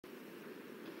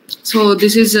So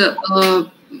this is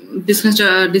a business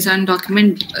design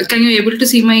document. Can you able to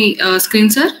see my screen,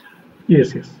 sir?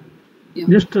 Yes, yes. Yeah.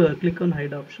 Just click on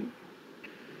hide option.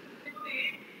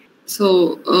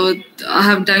 So I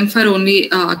have done for only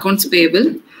accounts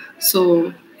payable.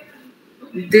 So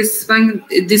this one,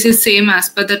 this is same as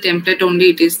per the template, only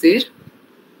it is there.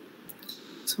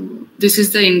 So this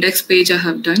is the index page I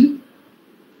have done.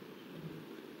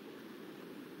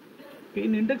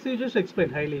 In index, you just explain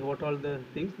highly what all the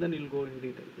things, then you'll go in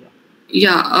detail. Yeah.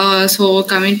 Yeah, so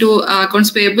coming to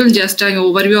accounts payable, just an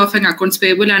overview of an accounts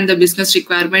payable and the business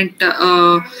requirement,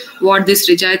 what this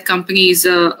Rejayat company is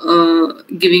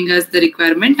giving us the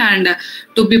requirement, and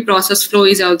to be process flow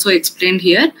is also explained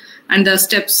here, and the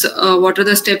steps, what are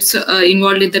the steps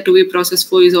involved in the to be process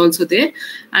flow is also there,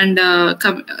 and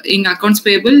in accounts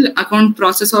payable, account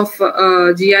process of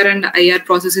GR and IR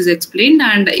process is explained,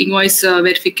 and invoice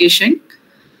verification,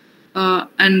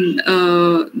 and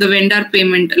the vendor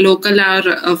payment, local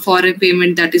or foreign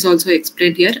payment, that is also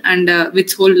explained here, and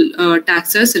withhold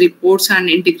taxes, reports, and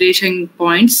integration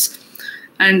points.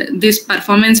 And these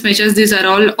performance measures, these are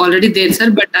all already there, sir,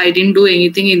 but I didn't do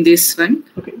anything in this one.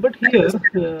 Okay, but here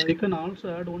you can also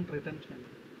add one retention.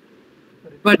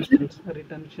 But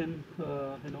Retention,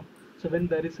 so when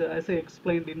there is, as I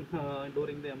explained in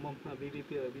during the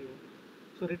BDP review,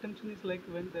 so retention is like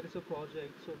when there is a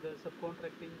project, so the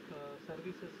subcontracting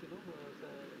services,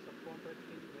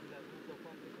 subcontracting vendor who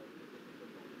perform the services in the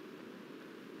project.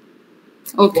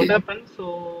 okay, What happens?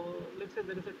 So let's say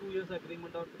there is a 2 years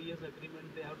agreement or 3 years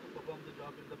agreement, they have to perform the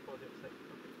job in the project site.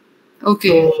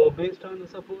 okay, So based on,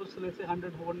 suppose let's say 1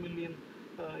 million,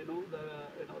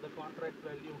 the contract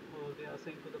value they are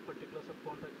saying to the particular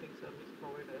subcontracting service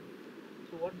provider.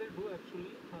 So what they do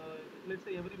actually, let's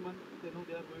say every month, they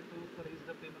are going to raise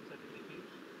the payment certificate.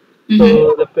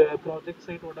 So the project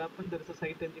site, what happens? There is a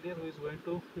site engineer who is going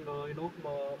to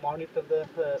monitor the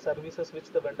services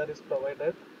which the vendor is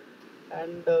provided,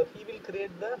 and he will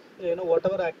create the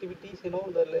whatever activities,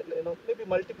 maybe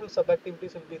multiple sub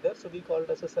activities will be there, so we call it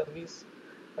as a service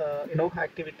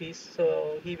activities.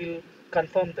 So he will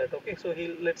confirm that. Okay, so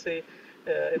he'll, let's say,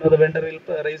 the vendor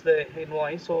will raise the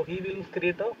invoice, so he will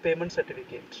create a payment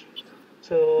certificate.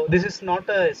 So this is not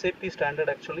a SAP standard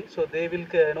actually. So they will,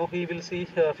 he will see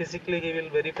physically, he will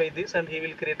verify this, and he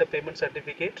will create a payment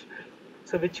certificate.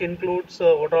 So which includes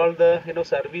what all the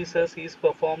services he's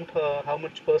performed, how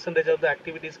much percentage of the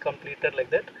activity is completed,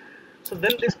 like that. So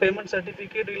then this payment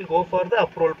certificate will go for the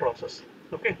approval process.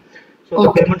 Okay. So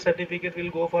the payment certificate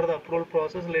will go for the approval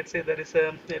process. Let's say there is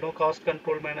a cost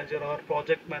control manager or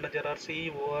project manager or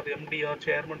CEO or MD or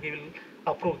chairman, he will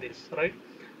approve this, right?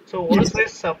 So once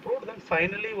this is approved, then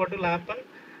finally what will happen?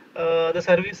 The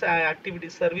service activity,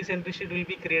 service entry sheet will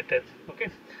be created. Okay,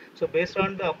 so based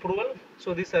on the approval,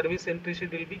 so the service entry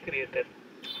sheet will be created.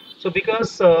 So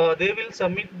because they will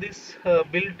submit this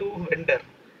bill to vendor,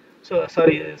 so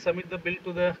sorry, submit the bill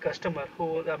to the customer,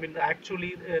 who, I mean,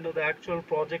 actually, the actual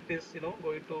project is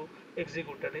going to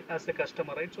execute it as the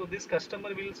customer, right? So this customer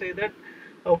will say that,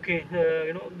 okay,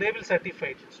 they will certify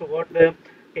it. So what the,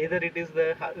 either it is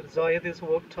the Zayat is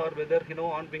worked, or whether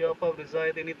on behalf of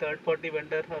Zayat any third party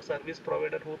vendor or service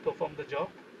provider who perform the job.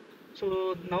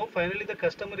 So now finally the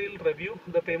customer will review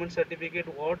the payment certificate,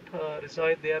 what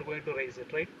result they are going to raise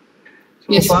it, right?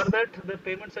 So yes, for that, the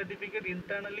payment certificate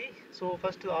internally, so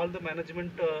first all the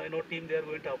management team, they are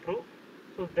going to approve.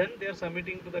 So then they are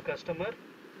submitting to the customer.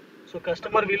 So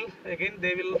customer will, again,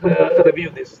 they will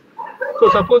review this. So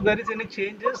suppose there is any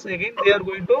changes, again they are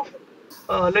going to,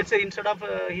 let's say, instead of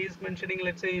he is mentioning,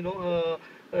 let's say,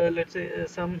 let's say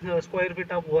some square feet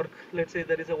of work, let's say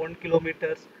there is a 1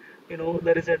 kilometers,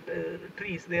 there is a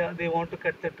trees, they want to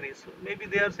cut the trees. So maybe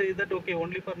they are saying that, okay,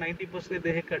 only for 90%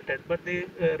 they have cut it, but they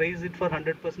raise it for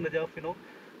 100% of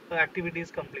activity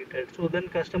is completed. So then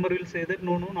customer will say that,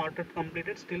 no, not yet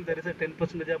completed, still there is a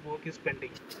 10% of work is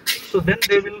pending. So then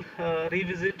they will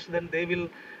revisit, then they will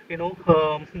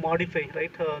modify,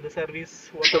 right, the service,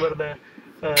 whatever the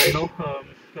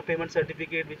the payment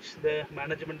certificate which the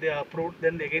management they are approved,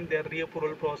 then again their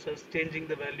reapproval process, changing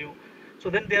the value. So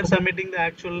then they are submitting the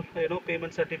actual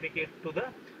payment certificate to the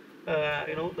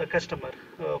the customer,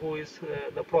 who is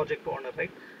the project owner,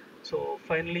 right? So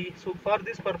finally, so for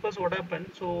this purpose, what happened?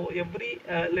 So every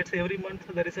let's say every month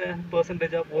there is a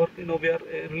percentage of work, we are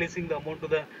releasing the amount to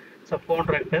the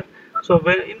subcontractor. So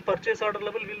in purchase order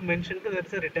level, we'll mention that there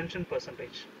is a retention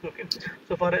percentage. Okay,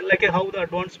 so for like how the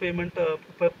advance payment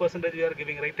percentage we are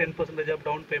giving, right, 10% of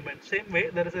down payment, same way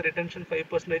there is a retention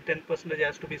 5%, 10%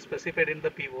 has to be specified in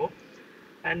the PO.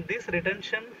 And this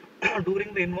retention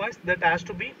during the invoice, that has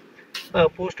to be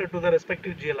posted to the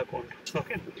respective GL account.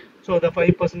 Okay, so the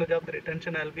 5% of the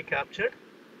retention will be captured.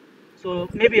 So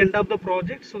maybe end of the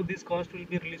project, so this cost will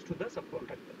be released to the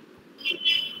subcontractor.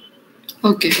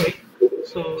 Okay. Right.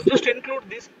 So just include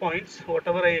these points,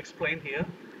 whatever I explained here.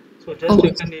 So just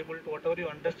you can able to whatever you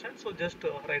understand. So just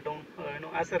write down,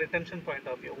 as a retention point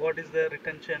of view, what is the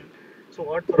retention? So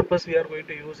what purpose we are going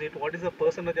to use it? What is the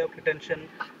percentage of retention?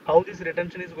 How this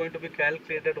retention is going to be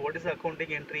calculated? What is the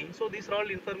accounting entry? So these are all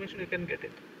information you can get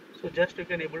it. So just you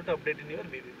can able to update in your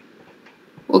BBP.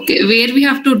 Okay, where we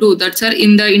have to do that, sir?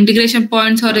 In the integration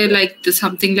points or like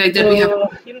something like that we have?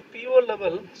 In PO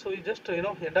level, so you just, end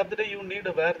of the day you need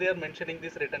where they are mentioning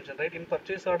this retention, right? In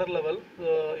purchase order level,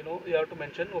 you have to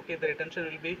mention, okay, the retention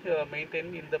will be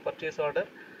maintained in the purchase order,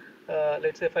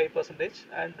 let's say 5%.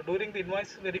 And during the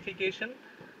invoice verification,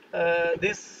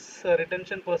 this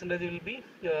retention percentage will be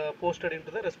posted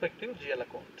into the respective GL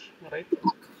account, right?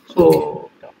 So,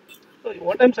 yeah. So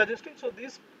what I'm suggesting, so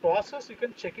this process you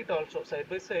can check it also side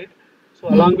by side. So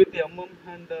along with the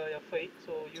and FI,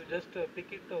 so you just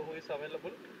pick it who is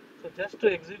available. So just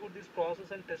to execute this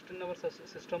process and test in our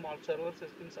system, all servers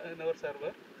in our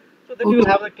server. So then you will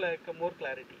have more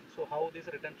clarity. So how this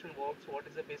retention works, what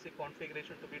is the basic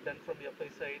configuration to be done from the FI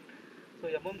side. So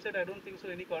said, I don't think so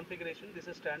any configuration. This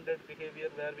is standard behavior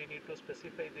where we need to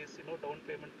specify this, down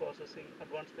payment processing,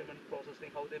 advance payment processing,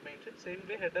 how they mention. Same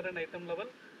way, header and item level,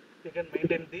 you can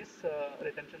maintain this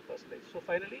retention percentage. So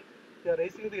finally, you are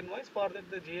raising the invoice. For that,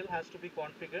 the GL has to be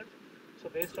configured. So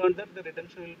based on that, the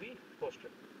retention will be posted.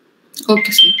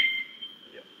 Okay, sir.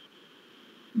 Yeah.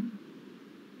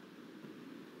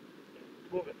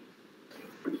 Go ahead.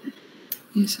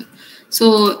 Yes, sir.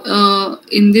 So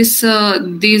in this,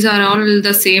 these are all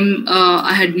the same.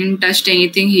 I hadn't touched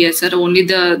anything here, sir. Only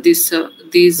these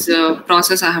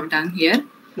process I have done here.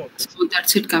 Okay. So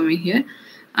that's it coming here.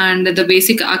 And the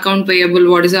basic account payable,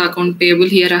 what is the account payable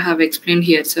here I have explained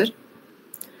here, sir.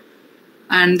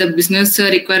 And the business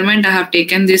requirement, I have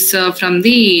taken this from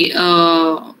the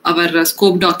our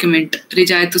scope document,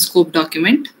 Rijayat scope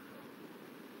document.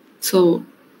 So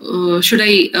should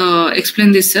I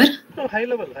explain this, sir? No, high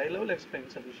level explain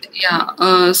solution.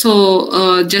 Yeah.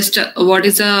 So just what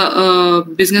is the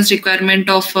business requirement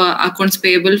of accounts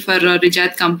payable for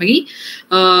Rijayat company?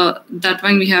 That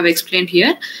one we have explained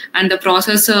here. And the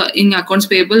process in accounts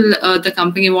payable, the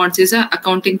company wants is a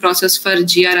accounting process for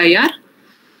GRIR.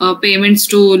 Payments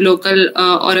to local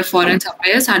or a foreign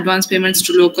suppliers, advance payments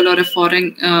to local or a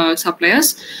foreign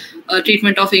suppliers,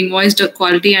 treatment of invoiced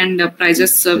quality and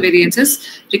prices variances,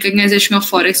 recognition of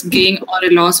forex gain or a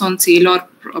loss on sale or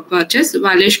purchase,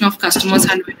 valuation of customers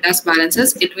and vendors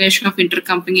balances, elimination of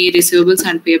intercompany receivables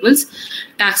and payables,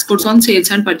 tax codes on sales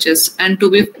and purchase. And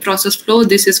to be process flow,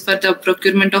 this is for the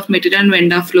procurement of material and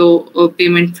vendor flow,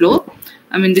 payment flow.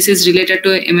 I mean, this is related to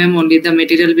MM only, the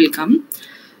material will come.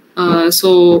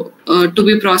 To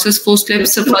be processed 4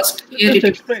 steps. First, here just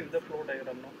explain the flow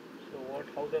diagram now. So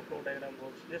how the flow diagram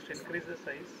works? Just increase the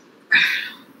size.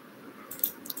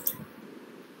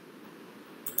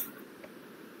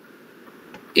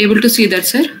 Able to see that,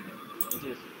 sir?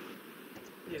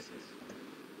 Yes.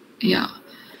 Yeah.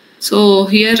 So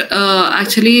here,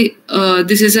 actually,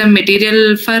 this is a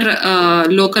material for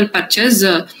local purchase.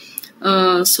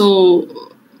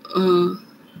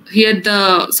 Here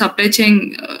the supply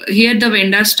chain, here the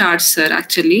vendor starts, sir,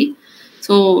 actually.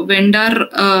 So vendor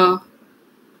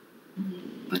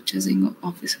purchasing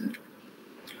officer,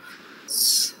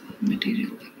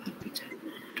 material.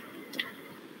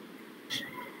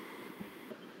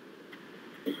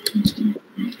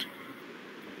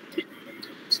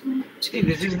 See,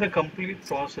 this is the complete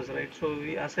process, right? So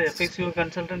we, as a FICO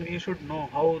consultant, we should know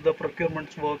how the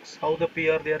procurement works, how the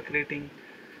PR they are creating.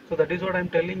 So that is what I'm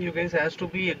telling you guys, has to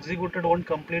be executed one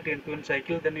complete end-to-end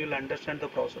cycle, then you'll understand the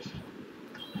process.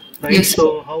 Right? Yes.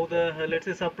 So how the, let's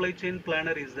say supply chain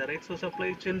planner is there, right? So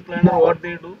supply chain planner, what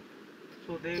they do?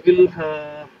 So they will,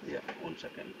 yeah, 1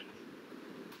 second.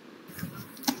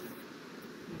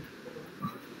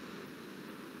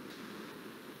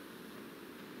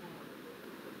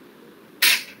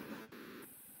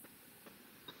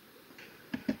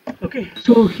 Okay,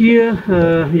 so here,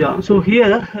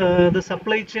 the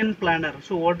supply chain planner.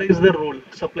 So what is the role,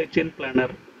 supply chain planner?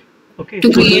 Okay.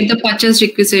 To create the purchase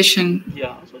requisition.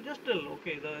 Yeah. So just tell,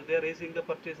 okay, they are raising the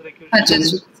purchase requisition.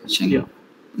 Purchase requisition.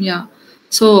 Yeah.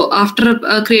 So after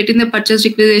creating the purchase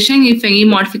requisition, if any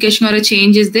modification or a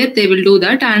change is there, they will do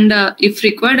that. And if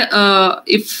required,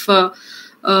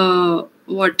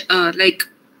 like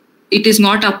it is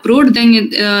not approved, then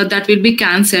that will be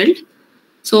cancelled.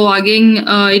 So again,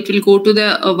 it will go to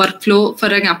the workflow for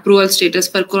an approval status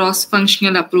for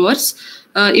cross-functional approvers.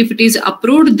 If it is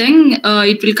approved, then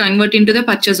it will convert into the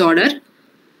purchase order.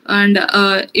 And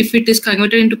if it is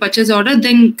converted into purchase order,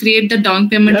 then create the down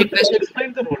payment request.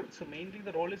 Explain the role. So mainly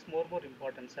the role is more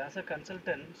important. So as a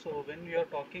consultant, so when you are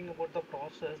talking about the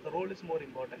process, the role is more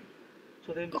important.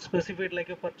 So they specify like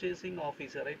a purchasing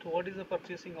officer, right? So what is a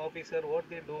purchasing officer? What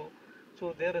they do?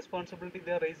 So their responsibility,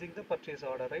 they are raising the purchase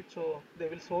order, right? So they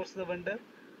will source the vendor,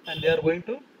 and they are going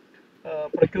to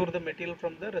procure the material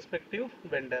from the respective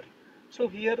vendor. So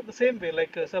here the same way,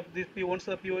 like once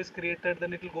the PO is created,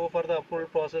 then it will go for the approval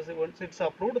process. Once it's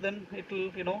approved, then it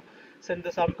will send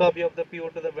the soft copy of the PO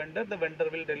to the vendor. The vendor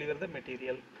will deliver the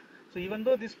material. So even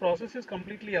though this process is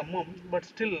completely but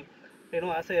still,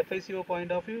 as a FICO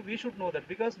point of view, we should know that,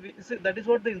 because that is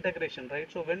what the integration, right?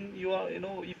 So when you are,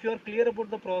 if you are clear about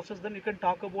the process, then you can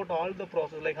talk about all the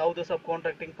process, like how the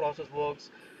subcontracting process works,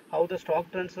 how the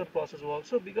stock transfer process works.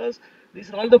 So because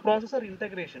these all the process are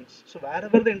integrations. So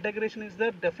wherever the integration is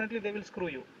there, definitely they will screw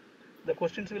you. The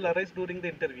questions will arise during the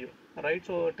interview, right?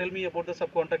 So tell me about the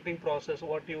subcontracting process,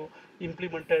 what you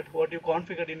implemented, what you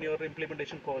configured in your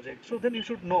implementation project. So then you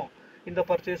should know in the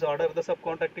purchase order, the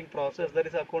subcontracting process, there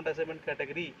is account assignment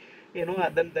category, and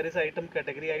then there is item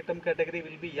category. Item category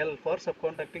will be L for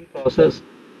subcontracting process.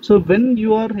 So when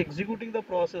you are executing the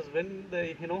process, when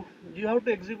you have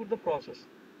to execute the process.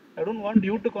 I don't want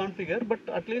you to configure, but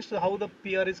at least how the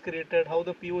PR is created, how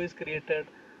the PO is created,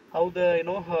 how the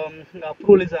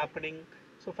approval is happening.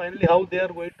 So finally, how they are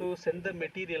going to send the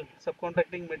material,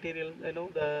 subcontracting material,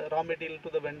 the raw material to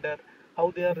the vendor,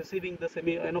 how they are receiving the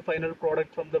final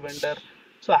product from the vendor.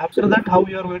 So after that, how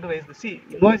you are going to raise the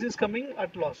invoice is coming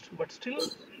at last, but still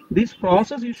this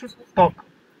process you should talk.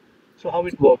 So how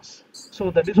it works. So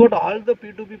that is what all the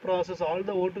P2P process, all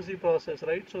the O2C process,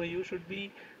 right? So you should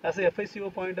be, as a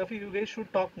FICO point of view, you guys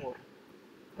should talk more.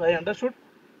 I understood.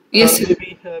 Yes, sir.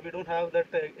 Maybe we don't have that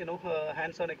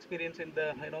hands-on experience in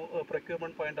the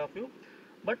procurement point of view,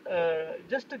 but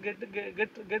just to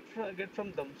get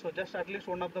from them. So just at least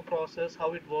one of the process,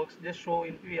 how it works, just show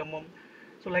in MM.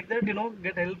 So like that,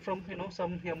 get help from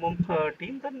some MM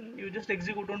team. Then you just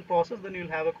execute one process. Then you'll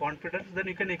have a confidence. Then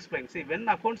you can explain. See, when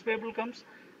accounts payable comes,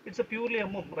 it's a purely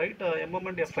MM, right? MM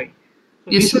and FI. So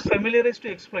we Yes, sir. should familiarize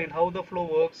to explain how the flow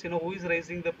works, who is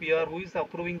raising the PR, who is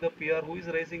approving the PR, who is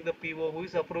raising the PO, who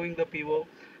is approving the PO,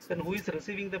 then who is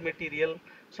receiving the material.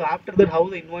 So after that, how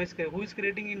the invoice, who is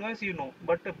creating invoice,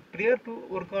 but prior to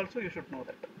work also, you should know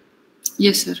that.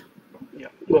 Yes, sir. Yeah,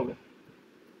 go ahead.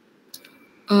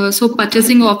 So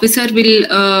purchasing officer will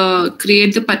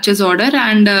create the purchase order,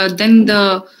 and then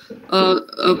the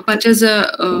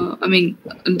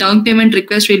down payment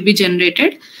request will be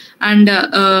generated, and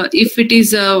if it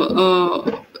is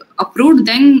approved,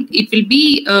 then it will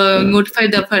be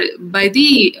notified by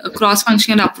the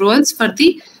cross-functional approvals for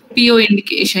the PO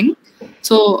indication.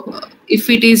 So if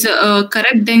it is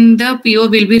correct, then the PO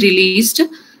will be released.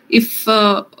 If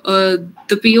the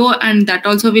PO and that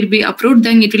also will be approved,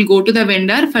 then it will go to the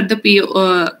vendor for the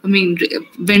PO.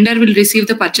 Vendor will receive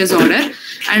the purchase order,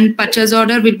 and purchase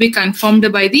order will be confirmed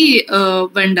by the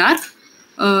vendor.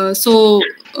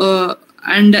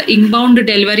 And inbound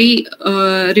delivery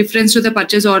reference to the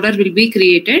purchase order will be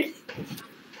created,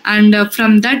 and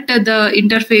from that the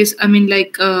interface,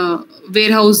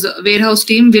 warehouse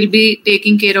team will be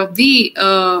taking care of the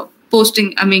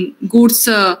posting, goods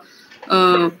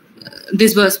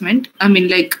disbursement,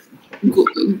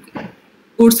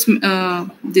 goods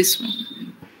this one,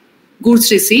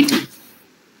 goods receipt,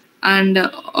 and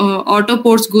auto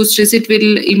ports goods receipt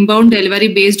will inbound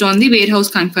delivery based on the warehouse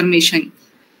confirmation.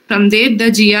 From there,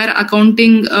 the GR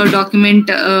accounting document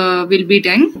will be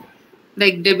done,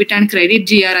 like debit and credit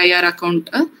GRIR account.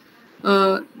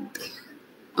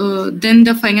 Then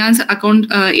the finance account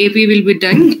AP will be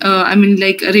done.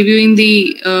 Reviewing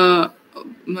the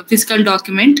fiscal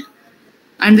document,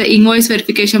 and the invoice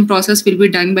verification process will be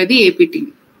done by the AP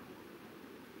team.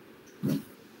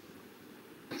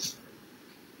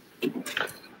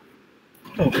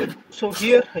 Okay. So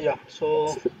here, yeah.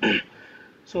 So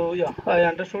yeah, I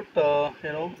understood.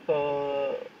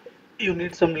 You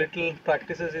need some little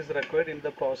practices is required in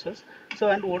the process. So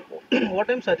and what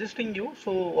what I'm suggesting you.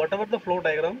 So whatever the flow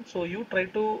diagram, so you try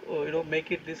to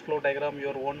make it this flow diagram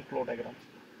your own flow diagram.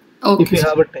 If Okay. you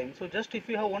have a time. So just if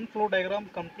you have one flow diagram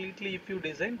completely, if you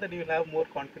design, then you will have more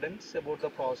confidence about the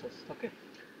process. Okay.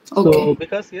 So Okay.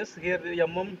 because yes, here the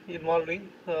MM involving,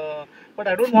 but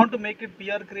I don't want to make it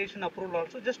PR creation approval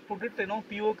also. Just put it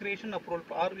PO creation approval,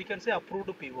 or we can say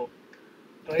approved PO.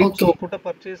 right? Okay. So put a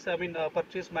purchase,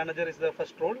 purchase manager is the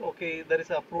first role. Okay, there is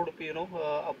a approved,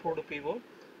 approved PO.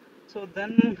 So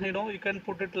then, you can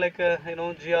put it like a,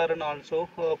 GRN also,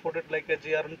 put it like a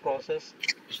GRN process.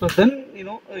 So then,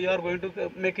 you are going to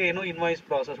make a, invoice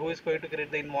process. Who is going to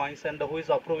create the invoice and who is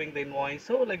approving the invoice.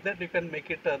 So like that, you can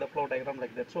make it the flow diagram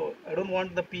like that. So I don't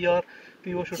want the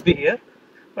PO should be here,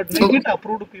 but make Okay. it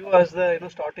approved PO as the,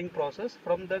 starting process.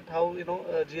 From that, how,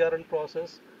 GRN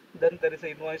process. Then there is a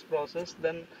invoice process.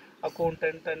 Then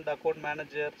accountant and account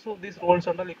manager. So these roles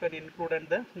and all you can include in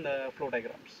the flow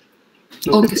diagrams.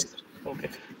 Okay, sir. Okay,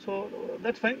 so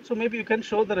that's fine. So maybe you can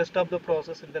show the rest of the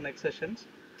process in the next sessions.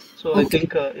 So I Okay.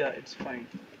 think, yeah, it's fine.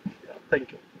 Yeah,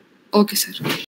 thank you. Okay, sir.